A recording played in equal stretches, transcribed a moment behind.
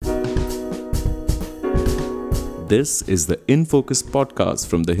This is the In Focus podcast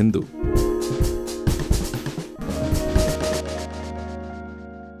from The Hindu.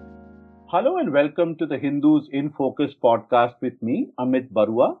 Hello and welcome to the Hindus in Focus podcast with me, Amit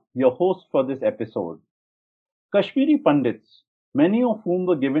Baruah, your host for this episode. Kashmiri Pandits, many of whom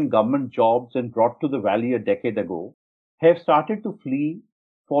were given government jobs and brought to the valley a decade ago, have started to flee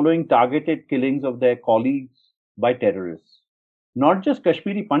following targeted killings of their colleagues by terrorists. Not just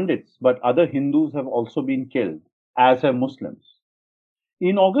Kashmiri Pandits, but other Hindus have also been killed, as have Muslims.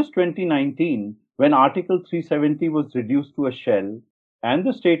 In August 2019, when Article 370 was reduced to a shell and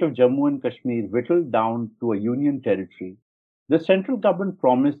the state of Jammu and Kashmir whittled down to a union territory, the central government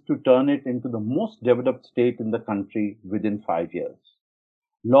promised to turn it into the most developed state in the country within 5 years.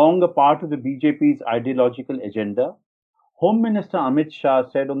 Long a part of the BJP's ideological agenda, Home Minister Amit Shah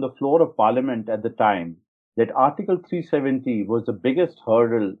said on the floor of Parliament at the time that Article 370 was the biggest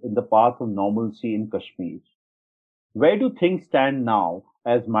hurdle in the path of normalcy in Kashmir. Where do things stand now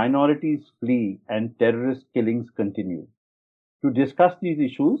as minorities flee and terrorist killings continue? To discuss these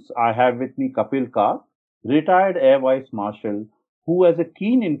issues, I have with me Kapil Kak, retired Air Vice Marshal, who has a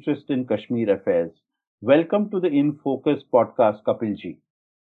keen interest in Kashmir affairs. Welcome to the In Focus podcast, Kapil ji.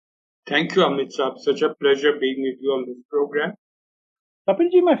 Thank you, Amit Shah. Such a pleasure being with you on this program. Kapil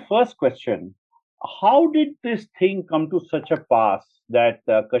ji, my first question, how did this thing come to such a pass that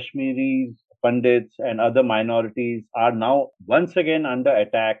Kashmiris, Pandits and other minorities are now once again under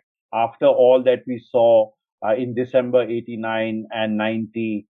attack after all that we saw in December 89 and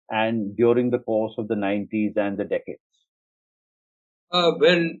 90 and during the course of the 90s and the decades?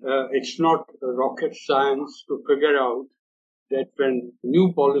 It's not rocket science to figure out that when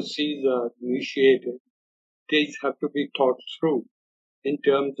new policies are initiated, these have to be thought through in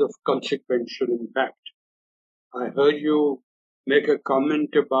terms of consequential impact. I heard you make a comment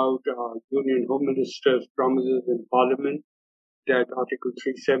about Union Home Minister's promises in Parliament that Article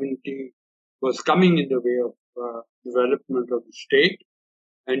 370 was coming in the way of development of the state.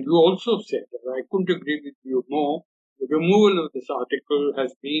 And you also said, and I couldn't agree with you more, the removal of this article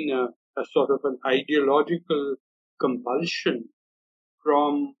has been a sort of an ideological compulsion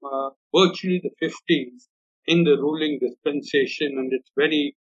from virtually the 50s in the ruling dispensation and its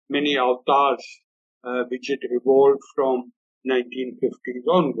very many avatars which it evolved from 1950s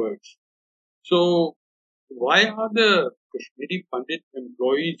onwards. So why are the Kashmiri Pandit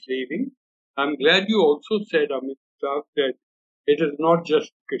employees leaving? I'm glad you also said, Amit Shah, that it is not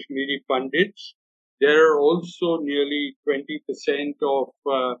just Kashmiri Pandits. There are also nearly 20% of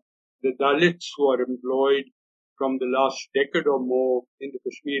the Dalits who are employed from the last decade or more in the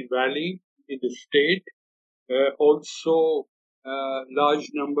Kashmir Valley, in the state. Also, large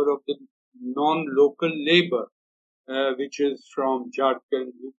number of the non-local labor, which is from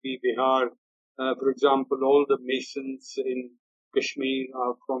Jharkhand, UP, Bihar. For example, all the masons in Kashmir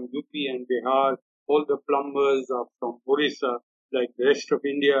are from UP and Bihar. All the plumbers are from Orissa, like the rest of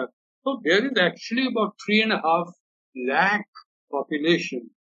India. So there is actually about 3.5 lakh population,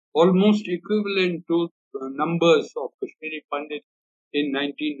 almost equivalent to numbers of Kashmiri Pandits in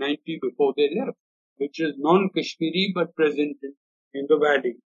 1990 before they left, which is non-Kashmiri but present in the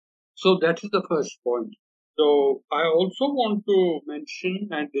valley. So that is the first point. So I also want to mention,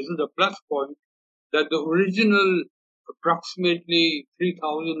 and this is a plus point, that the original approximately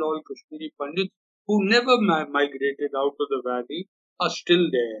 3,000 all Kashmiri Pandits who never migrated out of the valley are still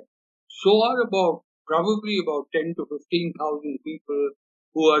there. So are probably about 10 to 15,000 people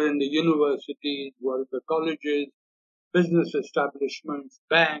who are in the universities, who are in the colleges, business establishments,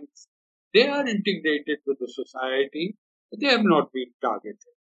 banks. They are integrated with the society. They have not been targeted.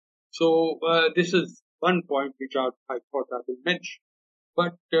 So this is one point which I thought I will mention.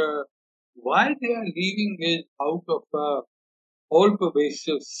 But why they are leaving is out of a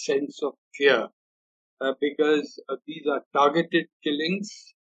all-pervasive sense of fear, because these are targeted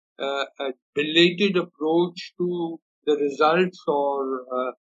killings, a belated approach to the results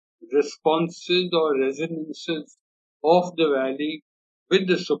or responses or resonances of the valley with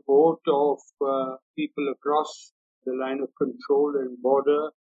the support of people across the line of control and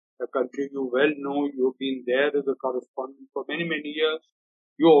border, a country you well know. You've been there as a correspondent for many, many years.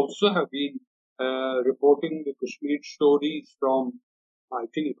 You also have been reporting the Kashmir stories from, I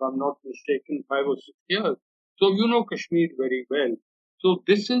think, if I'm not mistaken, 5 or 6 years. So you know Kashmir very well. So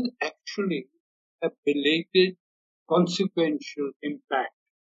this is actually a belated consequential impact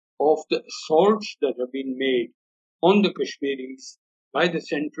of the assaults that have been made on the Kashmiris by the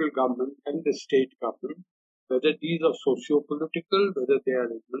central government and the state government, whether these are socio-political, whether they are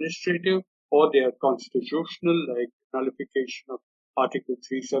administrative, or they are constitutional, like nullification of Article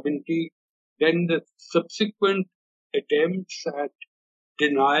 370, then the subsequent attempts at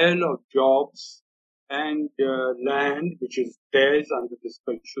denial of jobs and land, which is theirs under the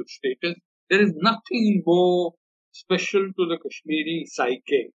special status. There is nothing more special to the Kashmiri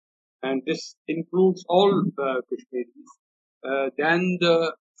psyche, and this includes all Kashmiris, than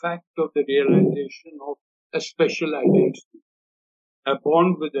the fact of the realization of a special identity, a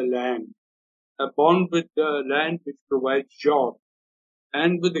bond with the land, a bond with the land which provides jobs,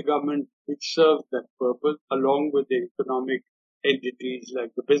 and with the government which serves that purpose, along with the economic entities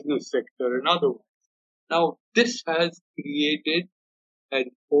like the business sector and otherwise. Now, this has created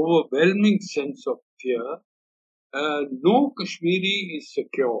an overwhelming sense of fear. No Kashmiri is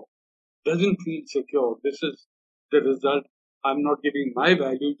secure, doesn't feel secure. This is the result. I'm not giving my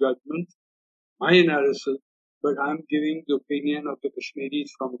value judgment, my analysis, but I'm giving the opinion of the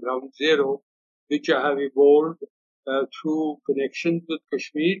Kashmiris from ground zero, which I have evolved through connections with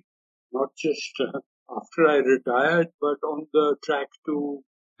Kashmir, not just after I retired, but on the track to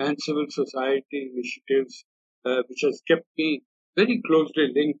and civil society initiatives, which has kept me very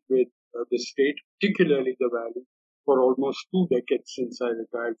closely linked with the state, particularly the valley, for almost 2 decades since I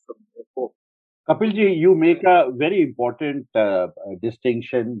retired from the airport. Kapilji, you make a very important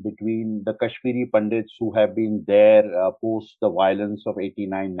distinction between the Kashmiri Pandits who have been there post the violence of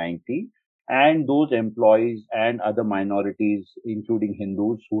 89-90 and those employees and other minorities, including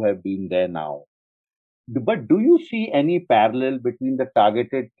Hindus, who have been there now. But do you see any parallel between the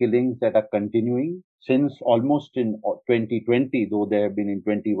targeted killings that are continuing since almost in 2020, though they have been in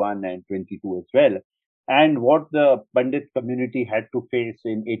 21 and 22 as well, and what the Pandit community had to face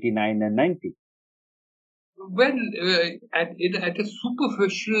in 89 and 90? Well, at a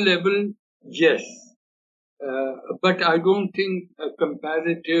superficial level, yes. But I don't think a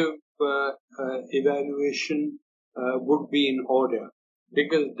comparative evaluation would be in order,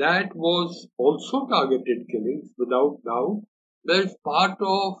 because that was also targeted killings, without doubt. That's part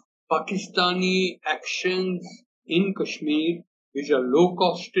of Pakistani actions in Kashmir, which are low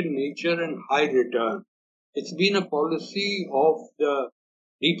cost in nature and high return. It's been a policy of the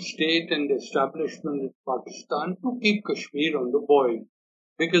deep state and the establishment in Pakistan to keep Kashmir on the boil,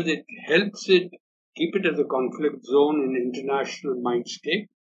 because it helps it keep it as a conflict zone in international mindscape,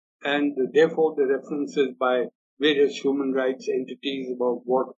 and therefore the references by various human rights entities about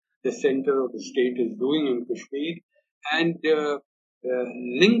what the center of the state is doing in Kashmir, and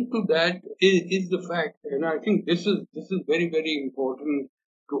linked to that is the fact, and I think this is very important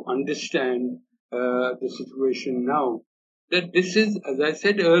to understand the situation now. That this is, as I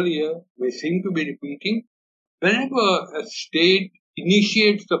said earlier, may seem to be repeating, whenever a state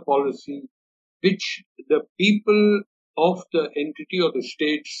initiates a policy which the people of the entity or the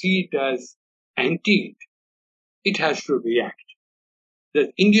state see it as anti, it has to react.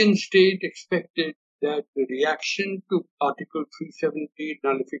 The Indian state expected that the reaction to Article 370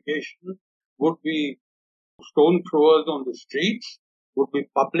 nullification would be stone throwers on the streets, would be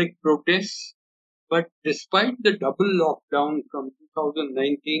public protests. But despite the double lockdown from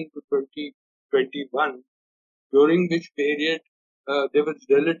 2019 to 2021, during which period there was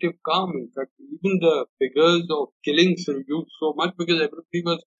relative calm. In fact, even the figures of killings reduced so much because everybody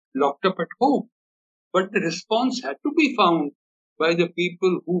was locked up at home. But the response had to be found by the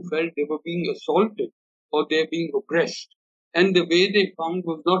people who felt they were being assaulted or they were being oppressed. And the way they found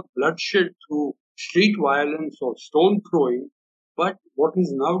was not bloodshed through street violence or stone throwing, but what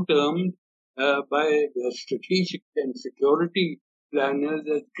is now termed by the strategic and security planners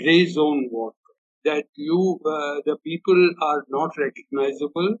as grey zone warfare. That the people are not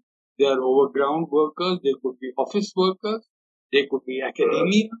recognizable. They are overground workers. They could be office workers. They could be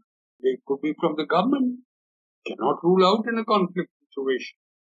academia. They could be from the government. Cannot rule out in a conflict situation.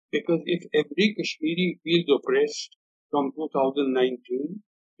 Because if every Kashmiri feels oppressed from 2019,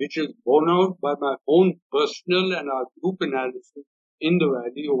 which is borne out by my own personal and our group analysis in the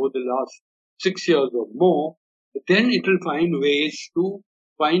valley over the last 6 years or more, then it will find ways to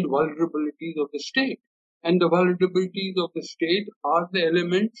find vulnerabilities of the state. And the vulnerabilities of the state are the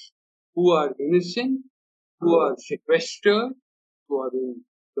elements who are innocent, who are sequestered, who are in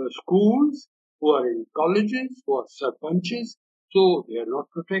the schools, who are in colleges, who are sarpanches, so they are not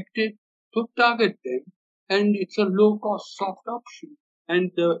protected. So target them, and it's a low-cost soft option.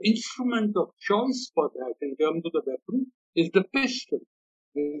 And the instrument of choice for that, in terms of the weapon, is the pistol.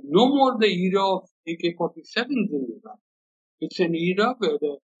 No more the era of AK-47s in Iraq. It's an era where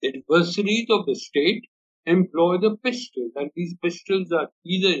the adversaries of the state employ the pistol, and these pistols are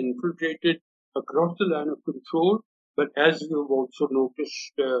either infiltrated across the line of control, but as you have also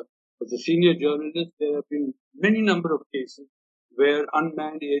noticed as a senior journalist, there have been many number of cases where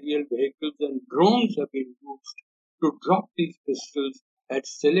unmanned aerial vehicles and drones have been used to drop these pistols at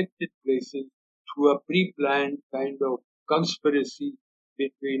selected places through a pre-planned kind of conspiracy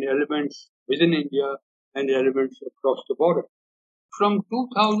between elements within India and elements across the border. From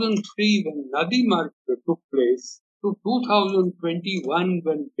 2003, when Nadi March took place, to 2021,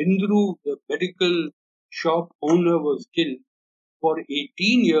 when Bindru, the medical shop owner, was killed, for 18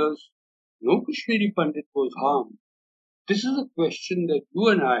 years, no Kashmiri Pandit was harmed. This is a question that you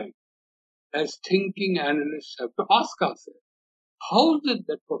and I, as thinking analysts, have to ask ourselves. How is it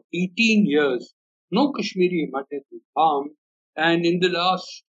that for 18 years, no Kashmiri Pandit was harmed, and in the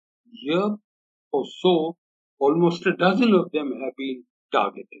last year or so, almost a dozen of them have been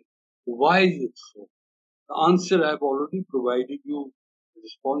targeted? Why is it so? The answer I've already provided you in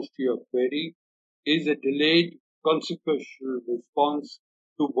response to your query is a delayed consequential response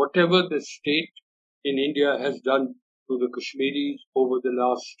to whatever the state in India has done to the Kashmiris over the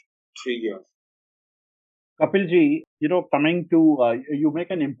last 3 years. Kapilji, coming to you make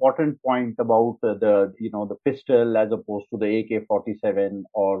an important point about the pistol as opposed to the AK-47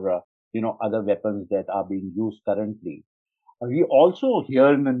 or other weapons that are being used currently. We also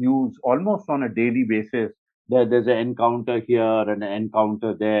hear in the news almost on a daily basis that there's an encounter here and an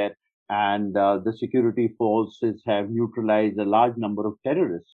encounter there, and the security forces have neutralized a large number of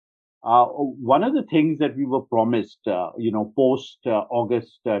terrorists. One of the things that we were promised, post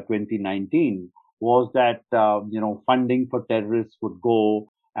August 2019, was that funding for terrorists would go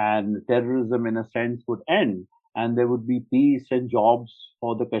and terrorism, in a sense, would end, and there would be peace and jobs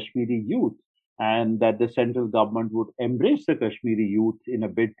for the Kashmiri youth, and that the central government would embrace the Kashmiri youth in a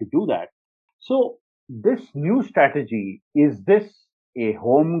bid to do that. So, this new strategy, is this a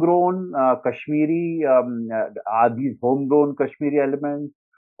homegrown Kashmiri? Are these homegrown Kashmiri elements?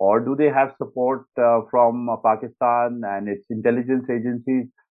 Or do they have support from Pakistan and its intelligence agencies?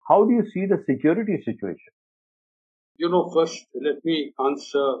 How do you see the security situation? First, let me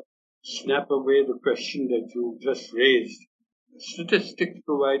snap away the question that you just raised. Statistics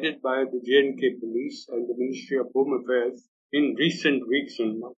provided by the J&K Police and the Ministry of Home Affairs in recent weeks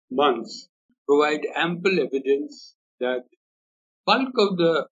and months provide ample evidence that bulk of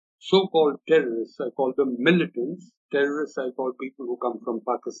the so-called terrorists, I call them militants, terrorists I call people who come from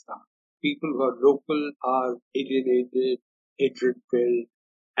Pakistan. People who are local are alienated, hatred-filled,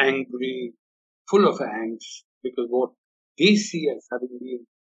 angry, full of angst, because what they see as having been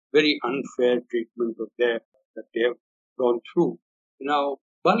very unfair treatment of that they have gone through. Now,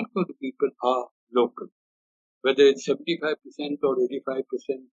 bulk of the people are local. Whether it's 75% or 85%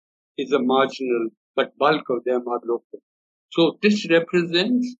 is a marginal, but bulk of them are local. So this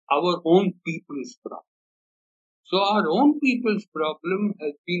represents our own people's problem. So our own people's problem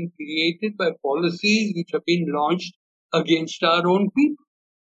has been created by policies which have been launched against our own people.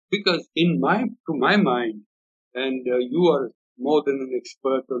 Because to my mind, and you are more than an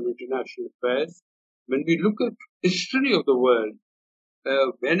expert on international affairs, when we look at history of the world,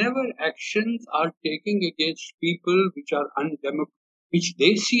 whenever actions are taken against people which are which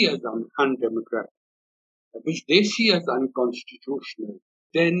they see as undemocratic, which they see as unconstitutional,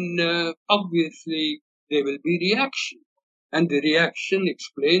 then obviously there will be reaction. And the reaction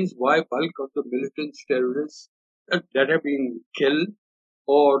explains why bulk of the militants, terrorists that have been killed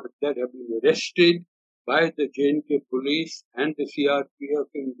or that have been arrested by the J&K police and the CRPF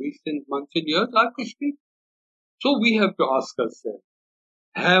in recent months and years are Kashmir. So we have to ask ourselves,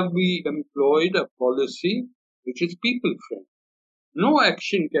 have we employed a policy which is people-friendly? No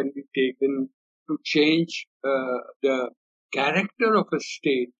action can be taken to change the character of a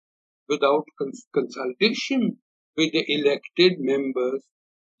state without consultation with the elected members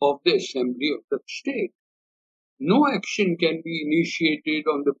of the assembly of the state. No action can be initiated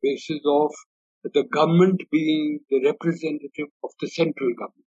on the basis of the government being the representative of the central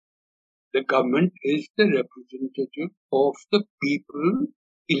government. The government is the representative of the people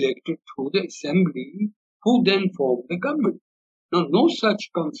elected through the assembly who then form the government. Now, no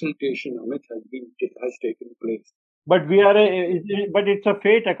such consultation, Amit, has taken place. But it's a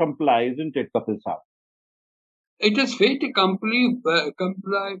fait accompli, isn't it, Kapil Saab? It is fait accompli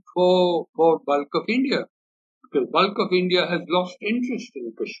for bulk of India, because bulk of India has lost interest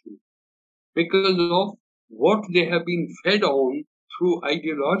in Kashmir because of what they have been fed on through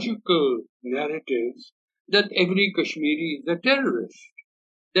ideological narratives that every Kashmiri is a terrorist,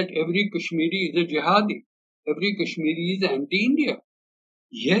 that every Kashmiri is a jihadi, every Kashmiri is anti-India.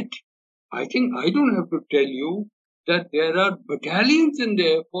 Yet, I think I don't have to tell you that there are battalions in the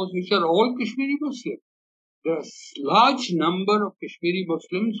Air Force which are all Kashmiri Muslims. There are a large number of Kashmiri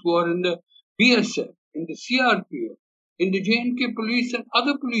Muslims who are in the BSF, in the CRPF, in the J&K police and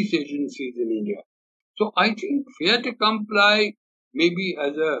other police agencies in India. So I think fait accompli maybe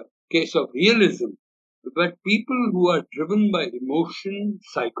as a case of realism, but people who are driven by emotion,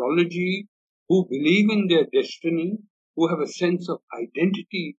 psychology, who believe in their destiny, who have a sense of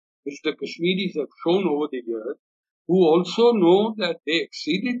identity, which the Kashmiris have shown over the years, who also know that they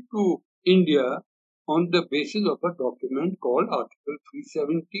acceded to India on the basis of a document called Article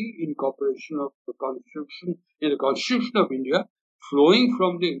 370, incorporation of the Constitution in the Constitution of India, flowing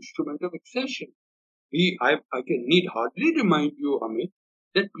from the instrument of accession. I can need hardly remind you, Amit,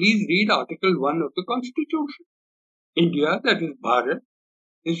 that please read Article 1 of the Constitution. India, that is Bharat,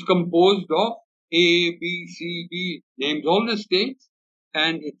 is composed of A, B, C, D, names all the states,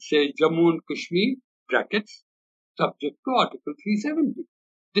 and it says Jammu and Kashmir, brackets, subject to Article 370.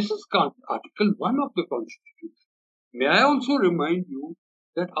 This is Article 1 of the Constitution. May I also remind you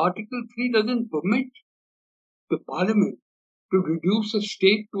that Article 3 doesn't permit the Parliament to reduce a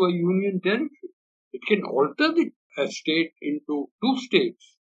state to a union territory. It can alter a state into two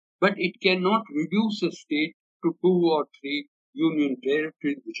states, but it cannot reduce a state to two or three union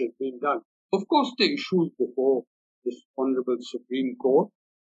territories, which has been done. Of course, the issues before this Honorable Supreme Court.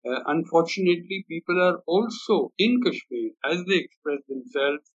 Unfortunately, people are also in Kashmir, as they express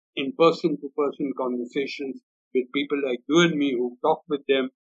themselves in person-to-person conversations with people like you and me who talk with them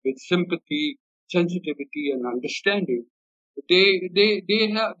with sympathy, sensitivity, and understanding. They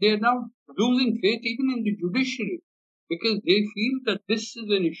are now losing faith even in the judiciary because they feel that this is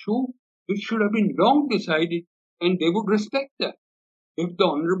an issue which should have been long decided, and they would respect that. If the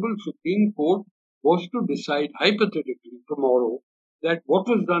Honorable Supreme Court was to decide hypothetically tomorrow that what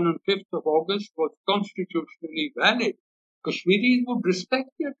was done on 5th of August was constitutionally valid, Kashmiris would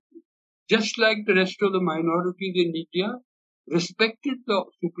respect it, just like the rest of the minorities in India respected the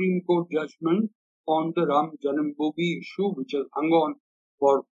Supreme Court judgment on the Ram Janambhoomi issue, which has hung on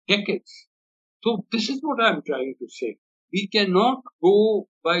for decades. So this is what I'm trying to say. We cannot go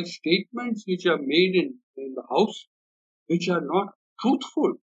by statements which are made in the House, which are not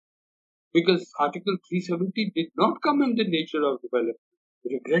truthful, because Article 370 did not come in the nature of development.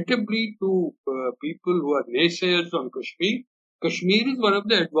 Regrettably, to people who are naysayers on Kashmir, Kashmir is one of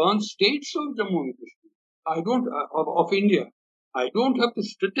the advanced states of Jammu and Kashmir. Of India. I don't have the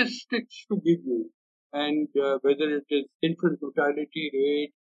statistics to give you, and whether it is infant mortality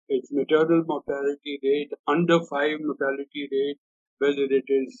rate, its maternal mortality rate, under 5 mortality rate, whether it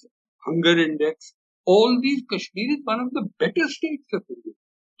is hunger index, all these Kashmir is one of the better states of India.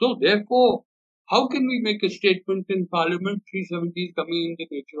 So therefore, how can we make a statement in Parliament 370 is coming in the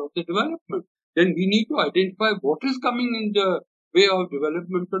nature of the development? Then we need to identify what is coming in the way of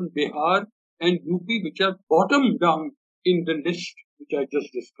development on Bihar and UP, which are bottom down in the list which I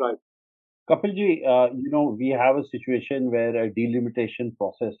just described. Kapilji, we have a situation where a delimitation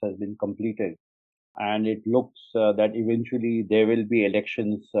process has been completed, and it looks that eventually there will be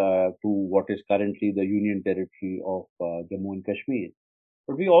elections to what is currently the Union Territory of Jammu and Kashmir.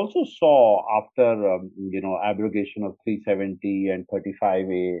 But we also saw after abrogation of 370 and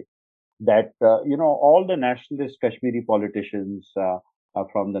 35A that all the nationalist Kashmiri politicians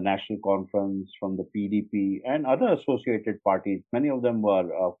from the National Conference, from the PDP, and other associated parties, many of them were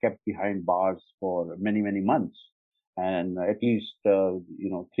kept behind bars for many months, and at least 3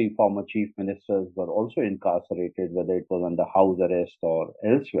 former chief ministers were also incarcerated, whether it was under house arrest or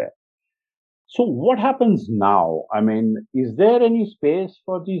elsewhere. So what happens now? I mean, is there any space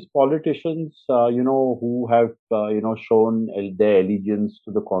for these politicians, who have, shown their allegiance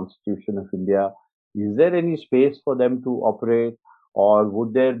to the Constitution of India? Is there any space for them to operate, or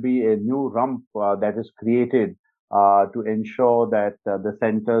would there be a new rump that is created to ensure that the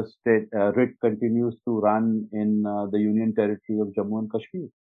center state writ continues to run in the Union Territory of Jammu and Kashmir?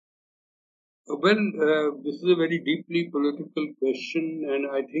 Well, this is a very deeply political question, and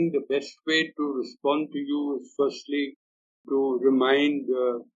I think the best way to respond to you is firstly to remind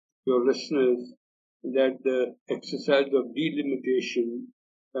your listeners that the exercise of delimitation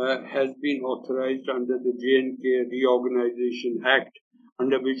has been authorized under the J&K Reorganization Act,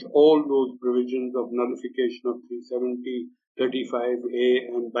 under which all those provisions of nullification of 370,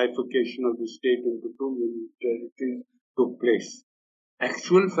 35A, and bifurcation of the state into two union territories took place.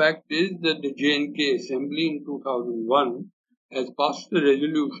 Actual fact is that the J&K Assembly in 2001 has passed a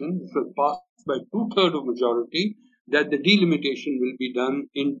resolution, which was passed by 2/3 of majority, that the delimitation will be done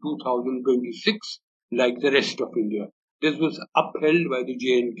in 2026, like the rest of India. This was upheld by the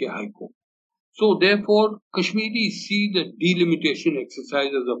J&K High Court. So therefore, Kashmiris see the delimitation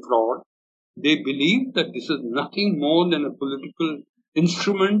exercise as a fraud. They believe that this is nothing more than a political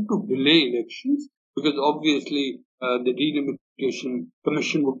instrument to delay elections, because obviously the delimitation Delimitation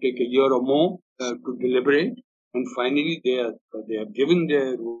Commission would take a year or more to deliberate, and finally they have given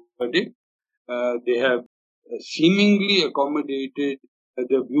their verdict. They have seemingly accommodated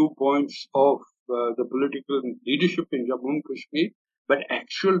the viewpoints of the political leadership in Jammu and Kashmir, but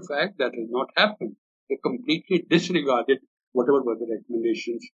actual fact that has not happened. They completely disregarded whatever were the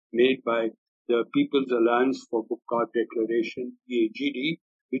recommendations made by the People's Alliance for Book Card Declaration, PAGD,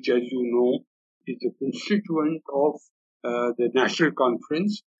 which, as you know, is a constituent of the National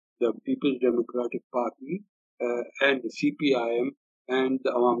Conference, the People's Democratic Party, and the CPIM and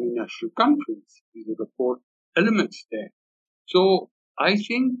the Awami National Conference. These are the four elements there. So I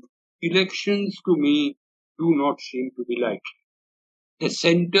think elections to me do not seem to be likely. The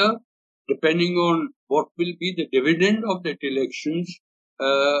center, depending on what will be the dividend of that elections,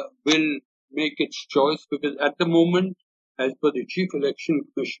 will make its choice, because at the moment, as per the Chief Election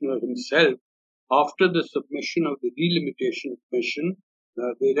Commissioner himself, after the submission of the Delimitation Commission,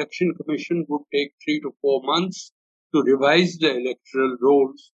 the Election Commission would take 3 to 4 months to revise the electoral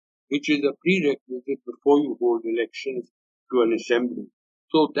rolls, which is a prerequisite before you hold elections to an assembly.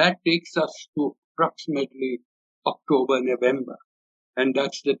 So that takes us to approximately October, November, and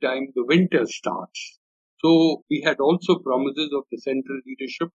that's the time the winter starts. So we had also promises of the central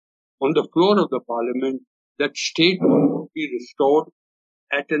leadership on the floor of the parliament that state would be restored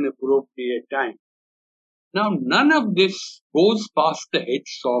at an appropriate time. Now, none of this goes past the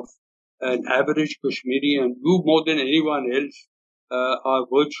heads of an average Kashmiri, and you more than anyone else are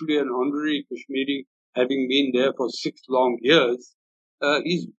virtually an honorary Kashmiri, having been there for 6 long years,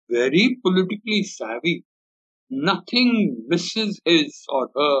 is very politically savvy. Nothing misses his or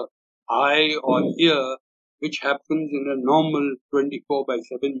her eye or ear, which happens in a normal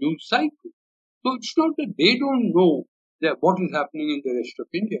 24/7 news cycle. So it's not that they don't know that what is happening in the rest of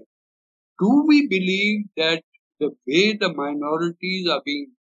India. Do we believe that the way the minorities are being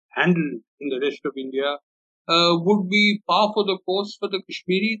handled in the rest of India would be par for the course for the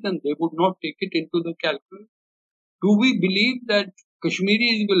Kashmiris, and they would not take it into the calculus? Do we believe that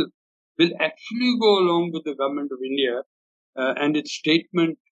Kashmiris will actually go along with the government of India and its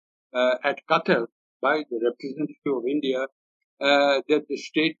statement at Qatar by the representative of India that the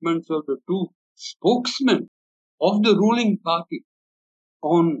statements of the two spokesmen of the ruling party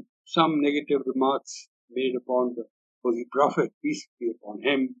on some negative remarks made upon the Holy Prophet, peace be upon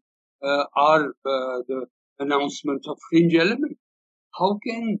him, are the announcements of fringe elements? How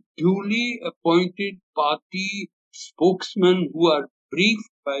can duly appointed party spokesmen who are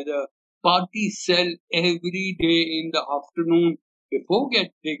briefed by the party cell every day in the afternoon before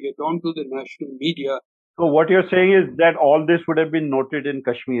they get onto the national media? So what you're saying is that all this would have been noted in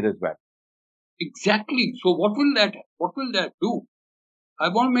Kashmir as well. Exactly. So what will that do? I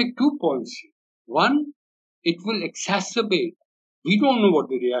want to make 2 points here. One, it will exacerbate. We don't know what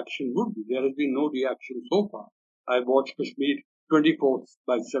the reaction would be. There has been no reaction so far. I watch Kashmir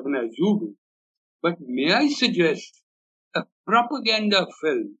 24/7 as you do. But may I suggest a propaganda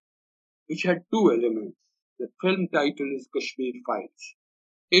film which had 2 elements. The film title is Kashmir Files.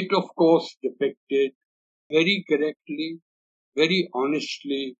 It, of course, depicted very correctly, very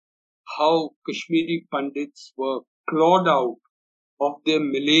honestly, how Kashmiri Pandits were clawed out of their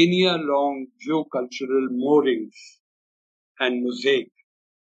millennia-long geocultural moorings and mosaic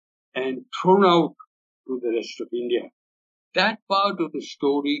and thrown out to the rest of India. That part of the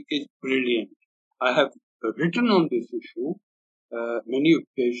story is brilliant. I have written on this issue many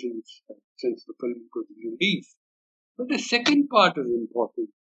occasions since the film was released. But the second part is important.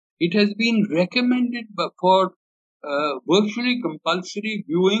 It has been recommended for virtually compulsory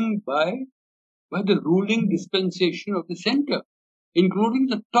viewing by the ruling dispensation of the center, including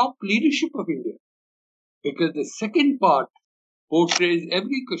the top leadership of India. Because the second part portrays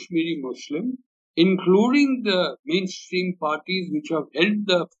every Kashmiri Muslim, including the mainstream parties which have held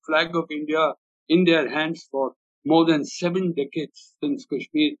the flag of India in their hands for more than 7 decades since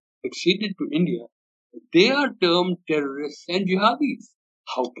Kashmir acceded to India. They are termed terrorists and jihadis.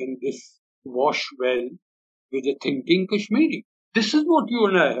 How can this wash well with a thinking Kashmiri? This is what you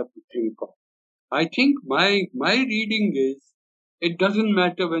and I have to think of. I think my reading is it doesn't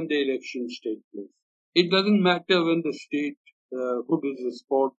matter when the elections take place. It doesn't matter when the state hood is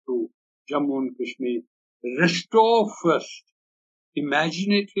restored to Jammu and Kashmir. Restore first,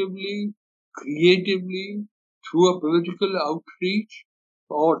 imaginatively, creatively, through a political outreach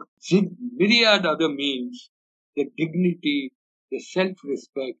or myriad other means, the dignity, the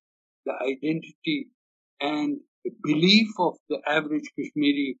self-respect, the identity, and the belief of the average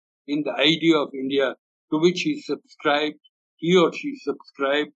Kashmiri in the idea of India to which he or she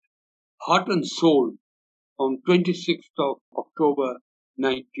subscribed heart and soul on 26th of October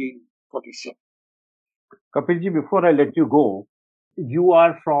 1947. Kapilji, before I let you go, you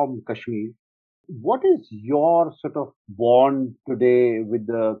are from Kashmir. What is your sort of bond today with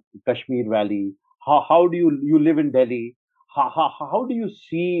the Kashmir Valley? How do you live in Delhi? How do you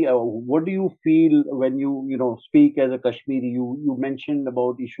see? What do you feel when you know speak as a Kashmiri? You mentioned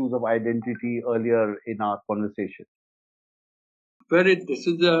about issues of identity earlier in our conversation. Farid, this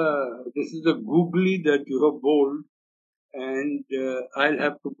is a googly that you have bowled, and I'll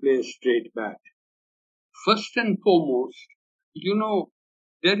have to play straight back. First and foremost,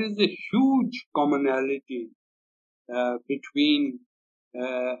 there is a huge commonality between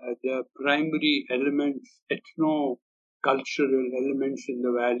the primary elements, ethno-cultural elements in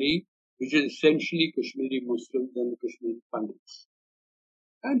the valley, which is essentially Kashmiri Muslims and the Kashmiri Pandits.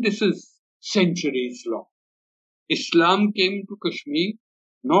 And this is centuries long. Islam came to Kashmir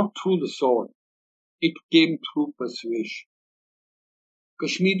not through the sword, it came through persuasion.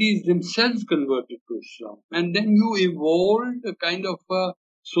 Kashmiris themselves converted to Islam. And then you evolved a kind of a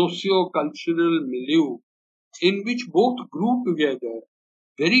socio-cultural milieu in which both grew together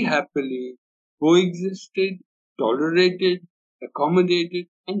very happily, coexisted, tolerated, accommodated,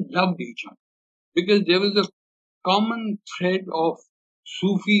 and loved each other. Because there was a common thread of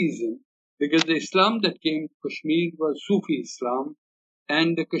Sufism, because the Islam that came to Kashmir was Sufi Islam,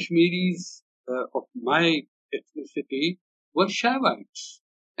 and the Kashmiris of my ethnicity were Shaivites.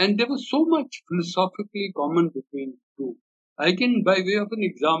 And there was so much philosophically common between the two. I can, by way of an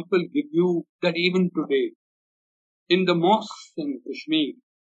example, give you that even today, in the mosques in Kashmir,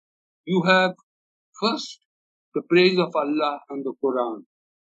 you have first the praise of Allah and the Quran,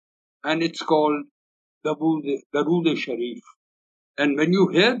 and it's called Darood Sharif. And when you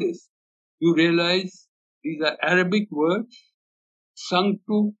hear this, you realize these are Arabic words sung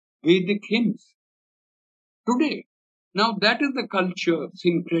to Vedic hymns today. Now that is the culture,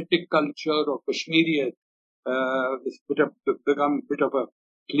 syncretic culture of Kashmiriyat. It's become a bit of a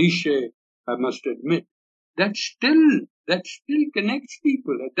cliche, I must admit. That still connects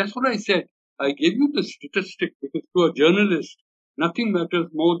people. That's what I said. I gave you the statistic because to a journalist, nothing matters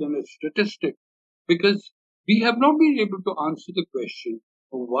more than a statistic. Because we have not been able to answer the question,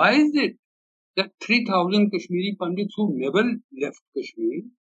 why is it that 3,000 Kashmiri Pandits who never left Kashmir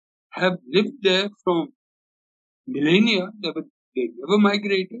have lived there from millennia, they never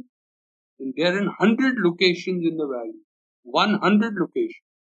migrated, and they are in 100 locations in the valley. 100 locations.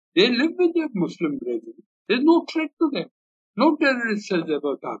 They live with their Muslim brethren. There's no threat to them. No terrorist has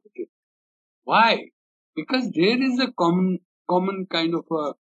ever targeted. Why? Because there is a common kind of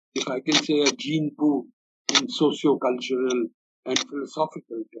a, if I can say, a gene pool in socio-cultural and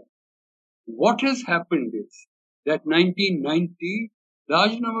philosophical terms. What has happened is that 1990,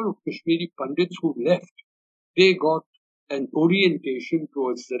 large number of Kashmiri Pandits who left, they got an orientation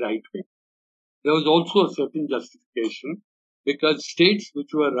towards the right wing. There was also a certain justification because states which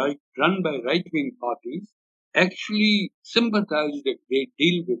were run by right wing parties actually sympathized a great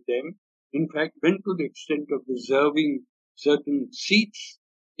deal with them. In fact, went to the extent of reserving certain seats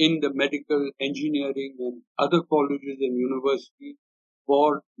in the medical, engineering, and other colleges and universities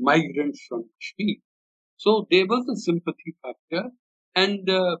for migrants from Kashmir. So there was a sympathy factor, and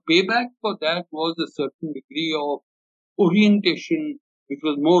the payback for that was a certain degree of orientation, which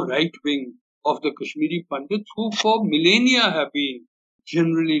was more right wing, of the Kashmiri Pandits, who for millennia have been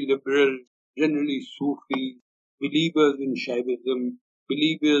generally liberal, generally Sufi, believers in Shaivism,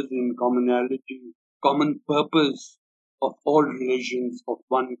 believers in commonality, common purpose of all religions of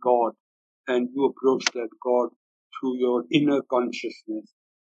one God, and you approach that God through your inner consciousness.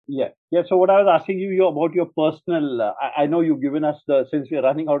 Yeah. So what I was asking you about your personal, I know you've given us since we're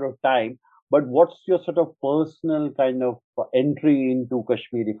running out of time, but what's your sort of personal kind of entry into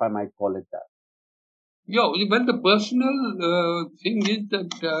Kashmir, if I might call it that? Yeah, well, the personal thing is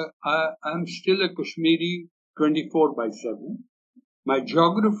that I'm still a Kashmiri 24 by 7. My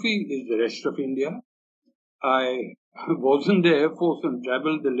geography is the rest of India. I was in the Air Force and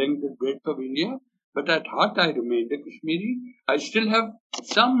traveled the length and breadth of India, but at heart I remained a Kashmiri. I still have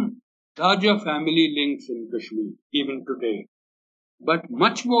some larger family links in Kashmir, even today. But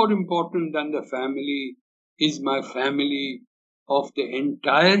much more important than the family is my family of the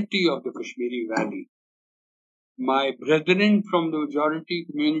entirety of the Kashmiri Valley. My brethren from the majority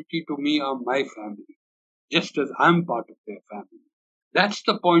community to me are my family, just as I'm part of their family. That's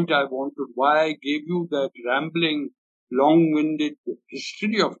the point I wanted, why I gave you that rambling, long-winded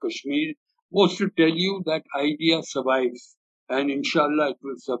history of Kashmir, was to tell you that idea survives. And inshallah, it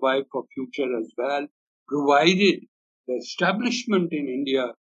will survive for future as well, provided the establishment in India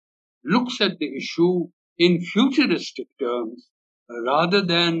looks at the issue in futuristic terms rather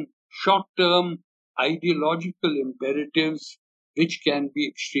than short-term ideological imperatives which can be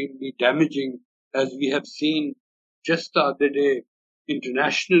extremely damaging, as we have seen just the other day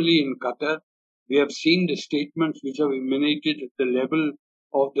internationally in Qatar. We have seen the statements which have emanated at the level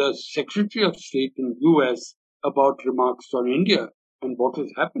of the Secretary of State in US about remarks on India and what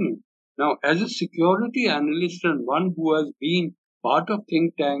is happening. Now, as a security analyst and one who has been part of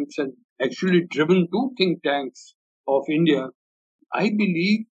think tanks and actually driven two think tanks of India, I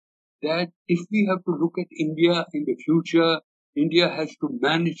believe that if we have to look at India in the future, India has to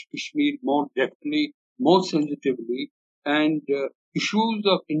manage Kashmir more deftly, more sensitively, and issues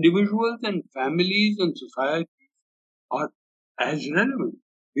of individuals and families and society are as relevant.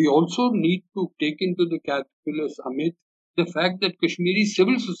 We also need to take into the calculus, Amit, the fact that Kashmiri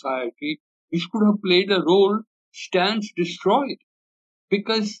civil society, which could have played a role, stands destroyed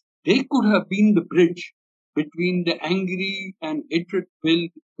because they could have been the bridge between the angry and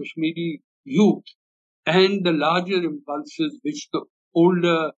hatred-filled Kashmiri youth and the larger impulses which the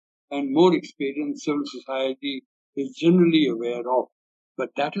older and more experienced civil society is generally aware of. But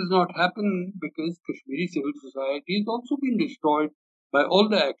that has not happened because Kashmiri civil society has also been destroyed by all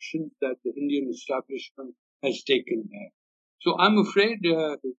the actions that the Indian establishment has taken there. So I'm afraid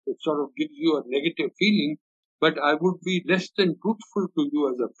it sort of gives you a negative feeling, but I would be less than truthful to you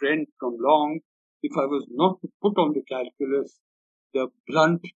as a friend from long if I was not to put on the calculus the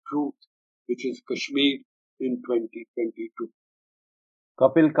blunt truth, which is Kashmir in 2022.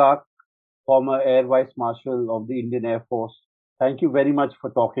 Kapil Kak, former Air Vice Marshal of the Indian Air Force, thank you very much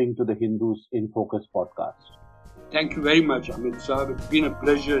for talking to the Hindus in Focus podcast. Thank you very much, Amit Shah. It's been a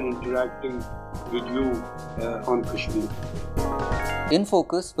pleasure interacting with you on Kashmir. In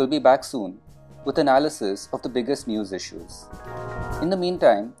Focus will be back soon with analysis of the biggest news issues. In the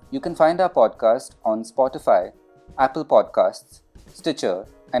meantime, you can find our podcast on Spotify, Apple Podcasts, Stitcher,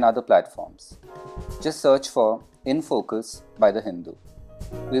 and other platforms. Just search for In Focus by The Hindu.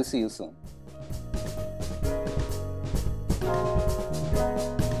 We'll see you soon.